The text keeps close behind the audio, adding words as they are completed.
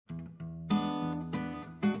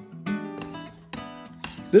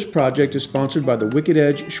This project is sponsored by the Wicked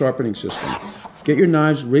Edge Sharpening System. Get your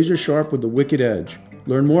knives razor sharp with the Wicked Edge.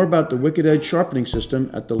 Learn more about the Wicked Edge Sharpening System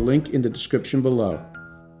at the link in the description below.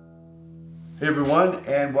 Hey everyone,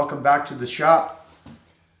 and welcome back to the shop.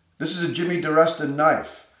 This is a Jimmy Diresta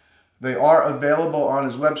knife. They are available on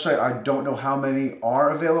his website. I don't know how many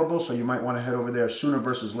are available, so you might want to head over there sooner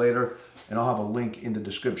versus later, and I'll have a link in the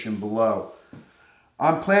description below.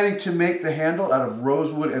 I'm planning to make the handle out of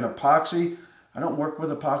rosewood and epoxy. I don't work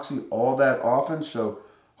with epoxy all that often, so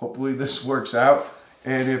hopefully this works out.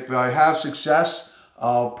 And if I have success,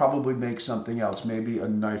 I'll probably make something else, maybe a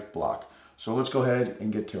knife block. So let's go ahead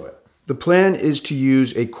and get to it. The plan is to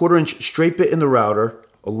use a 1/4 inch straight bit in the router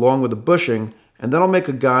along with a bushing, and then I'll make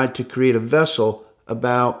a guide to create a vessel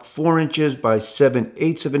about 4 inches by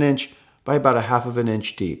 7/8 of an inch by about 1/2 of an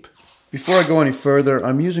inch deep. Before I go any further,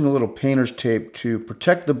 I'm using a little painter's tape to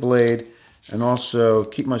protect the blade and also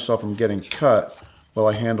keep myself from getting cut while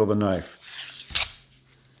I handle the knife.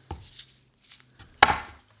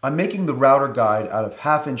 I'm making the router guide out of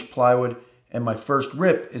 1/2 inch plywood, and my first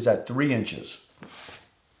rip is at 3 inches.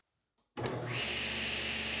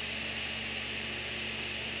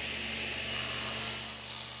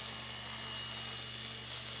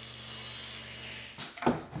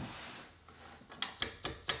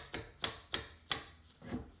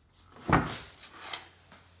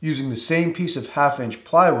 Using the same piece of 1/2 inch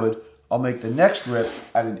plywood, I'll make the next rip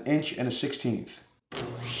at 1 1/16 inches.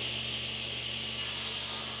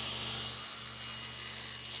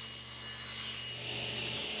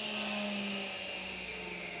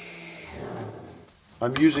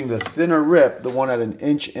 I'm using the thinner rip, the one at 1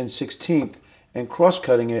 1/16 inches, and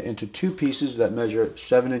cross-cutting it into 2 pieces that measure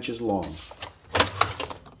 7 inches long.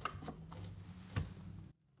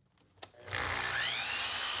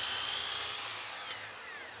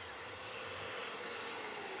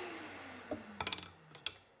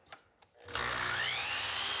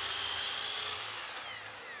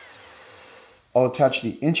 I'll attach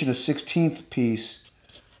the 1 1/16 inch piece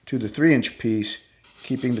to the 3 inch piece,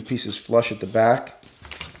 keeping the pieces flush at the back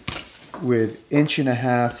with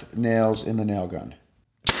 1.5 inch nails in the nail gun.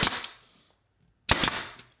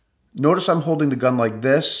 Notice I'm holding the gun like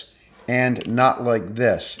this and not like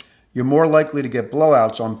this. You're more likely to get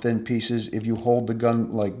blowouts on thin pieces if you hold the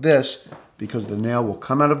gun like this, because the nail will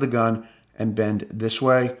come out of the gun and bend this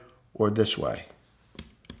way or this way.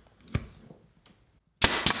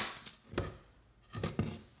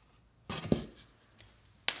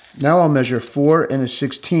 Now I'll measure 4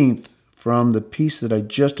 1/16 from the piece that I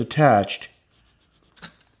just attached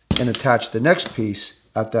and attach the next piece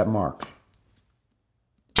at that mark.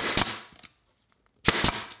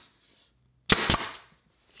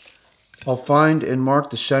 I'll find and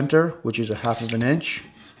mark the center, which is 1/2 inch,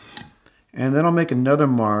 and then I'll make another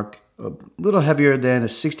mark a little heavier than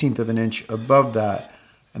 1/16 inch above that,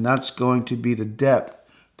 and that's going to be the depth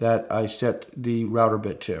that I set the router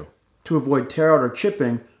bit to. To avoid tear out or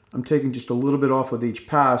chipping, I'm taking just a little bit off with each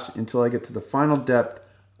pass until I get to the final depth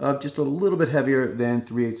of just a little bit heavier than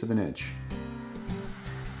 3/8 of an inch.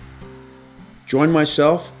 Join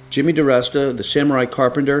myself, Jimmy Diresta, the Samurai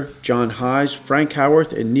Carpenter, John Hayes, Frank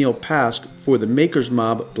Howarth, and Neil Pask for the Maker's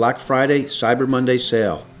Mob Black Friday Cyber Monday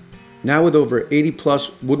sale. Now with over 80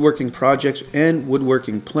 plus woodworking projects and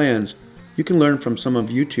woodworking plans, you can learn from some of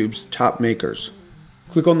YouTube's top makers.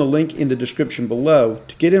 Click on the link in the description below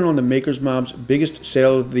to get in on the Maker's Mob's biggest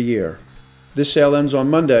sale of the year. This sale ends on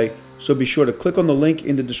Monday, so be sure to click on the link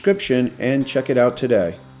in the description and check it out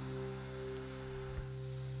today.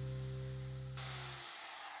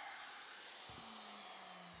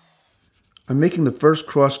 I'm making the first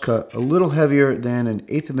cross cut a little heavier than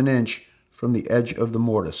 1/8 of an inch from the edge of the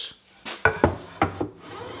mortise.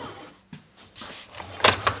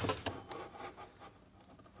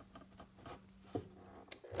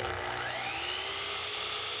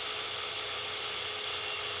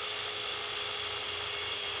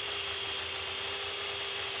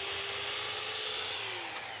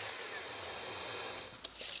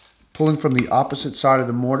 Pulling from the opposite side of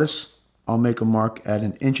the mortise, I'll make a mark at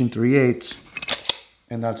 1 3/8 inches,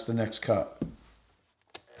 and that's the next cut.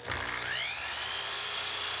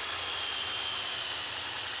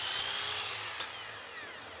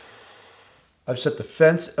 I've set the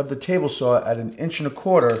fence of the table saw at 1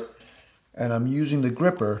 1/4 inches, and I'm using the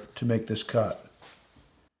gripper to make this cut.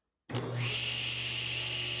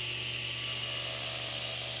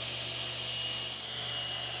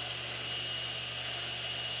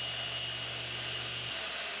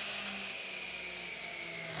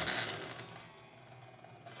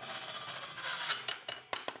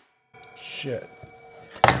 Shit.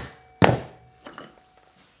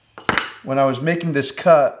 When I was making this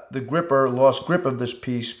cut, the gripper lost grip of this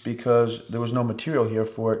piece because there was no material here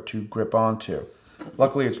for it to grip onto.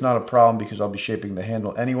 Luckily, it's not a problem because I'll be shaping the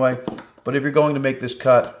handle anyway. But if you're going to make this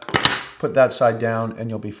cut, put that side down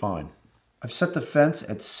and you'll be fine. I've set the fence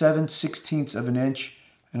at 7/16 of an inch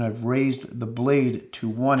and I've raised the blade to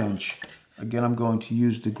 1 inch. Again, I'm going to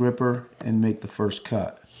use the gripper and make the first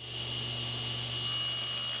cut.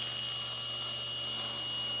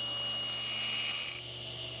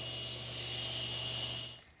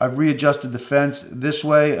 I've readjusted the fence this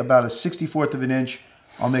way, about a 1/64 of an inch.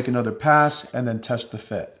 I'll make another pass and then test the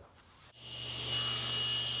fit.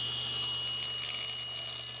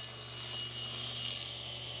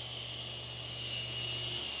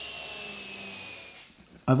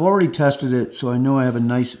 I've already tested it, so I know I have a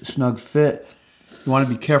nice snug fit. You want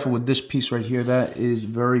to be careful with this piece right here. That is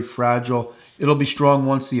very fragile. It'll be strong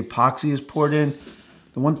once the epoxy is poured in.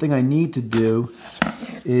 The one thing I need to do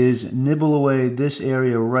is nibble away this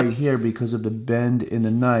area right here because of the bend in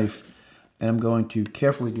the knife, and I'm going to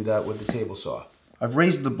carefully do that with the table saw. I've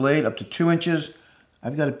raised the blade up to 2 inches.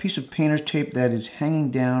 I've got a piece of painter's tape that is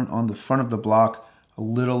hanging down on the front of the block a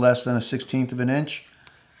little less than a 1/16 of an inch,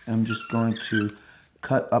 and I'm just going to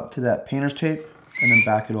cut up to that painter's tape and then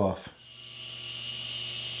back it off.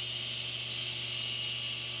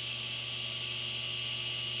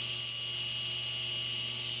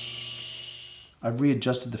 I've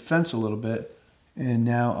readjusted the fence a little bit, and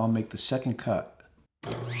now I'll make the second cut.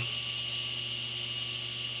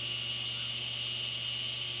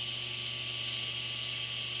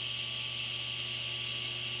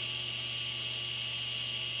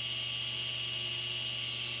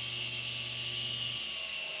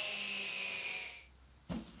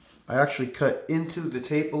 I actually cut into the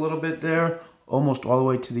tape a little bit there, almost all the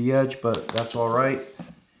way to the edge, but that's all right.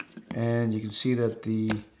 And you can see that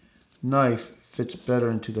the knife fits better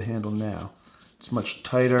into the handle now. It's much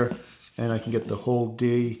tighter, and I can get the whole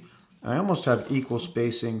D. I almost have equal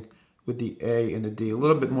spacing with the A and the D. A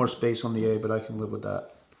little bit more space on the A, but I can live with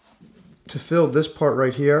that. To fill this part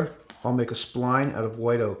right here, I'll make a spline out of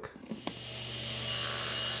white oak.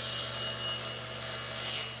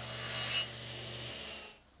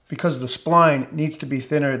 Because the spline needs to be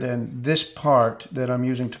thinner than this part that I'm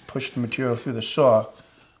using to push the material through the saw,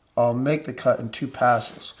 I'll make the cut in 2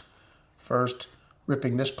 passes. First,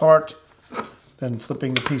 ripping this part, then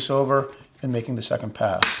flipping the piece over and making the second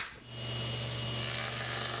pass.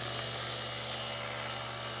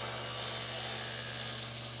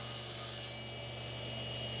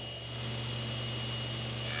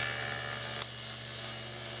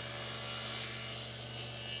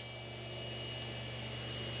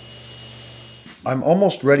 I'm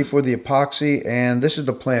almost ready for the epoxy, and this is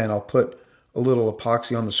the plan. I'll put a little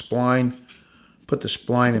epoxy on the spline, put the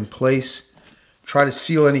spline in place, try to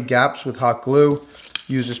seal any gaps with hot glue,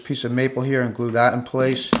 use this piece of maple here and glue that in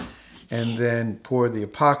place, and then pour the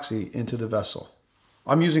epoxy into the vessel.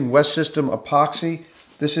 I'm using West System epoxy.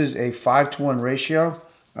 This is a 5-to-1 ratio.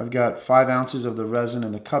 I've got 5 ounces of the resin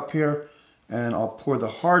in the cup here, and I'll pour the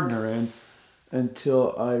hardener in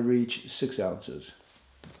until I reach 6 ounces.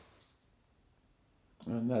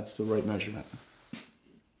 And that's the right measurement.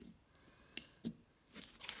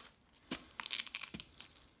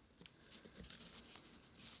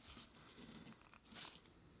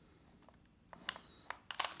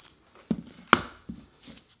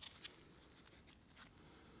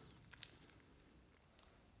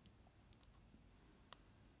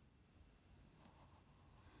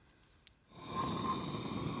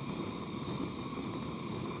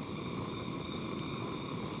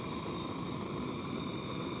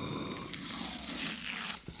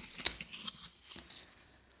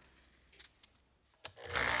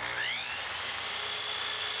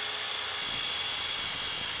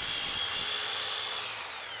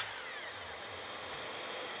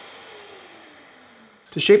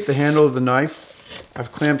 To shape the handle of the knife,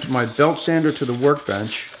 I've clamped my belt sander to the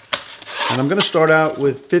workbench, and I'm going to start out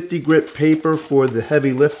with 50 grit paper for the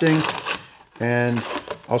heavy lifting, and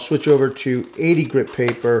I'll switch over to 80 grit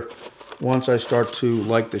paper once I start to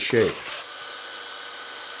like the shape.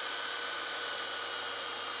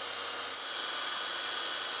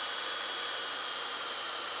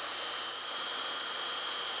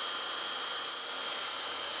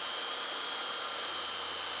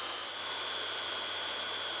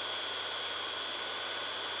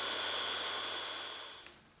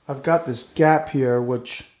 I've got this gap here,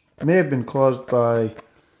 which may have been caused by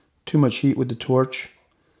too much heat with the torch.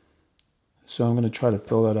 So I'm going to try to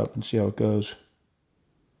fill that up and see how it goes.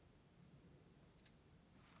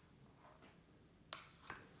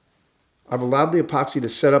 I've allowed the epoxy to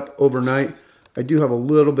set up overnight. I do have a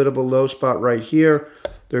little bit of a low spot right here.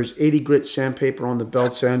 There's 80 grit sandpaper on the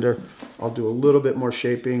belt sander. I'll do a little bit more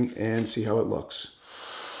shaping and see how it looks.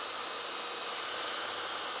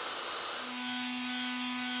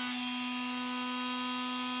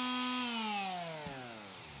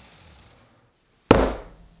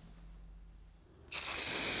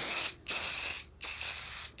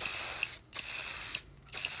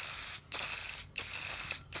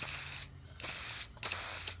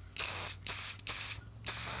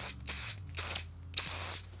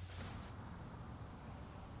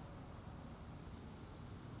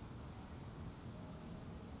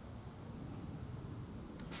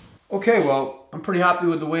 Okay, well, I'm pretty happy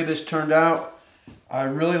with the way this turned out. I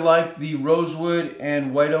really like the rosewood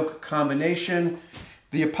and white oak combination.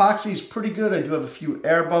 The epoxy is pretty good. I do have a few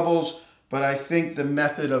air bubbles, but I think the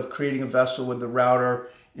method of creating a vessel with the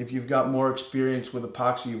router, if you've got more experience with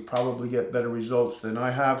epoxy, you probably get better results than I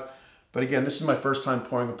have. But again, this is my first time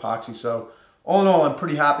pouring epoxy, so all in all, I'm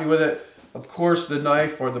pretty happy with it. Of course, the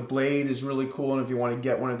knife or the blade is really cool, and if you want to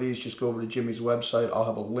get one of these, just go over to Jimmy's website. I'll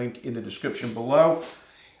have a link in the description below.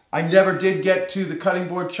 I never did get to the cutting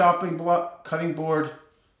board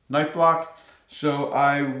knife block, so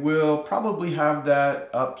I will probably have that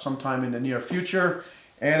up sometime in the near future.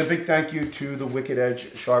 And a big thank you to the Wicked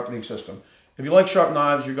Edge sharpening system. If you like sharp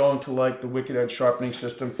knives, you're going to like the Wicked Edge sharpening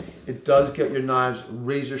system. It does get your knives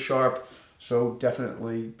razor sharp, so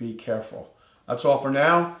definitely be careful. That's all for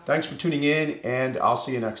now. Thanks for tuning in, and I'll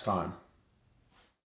see you next time.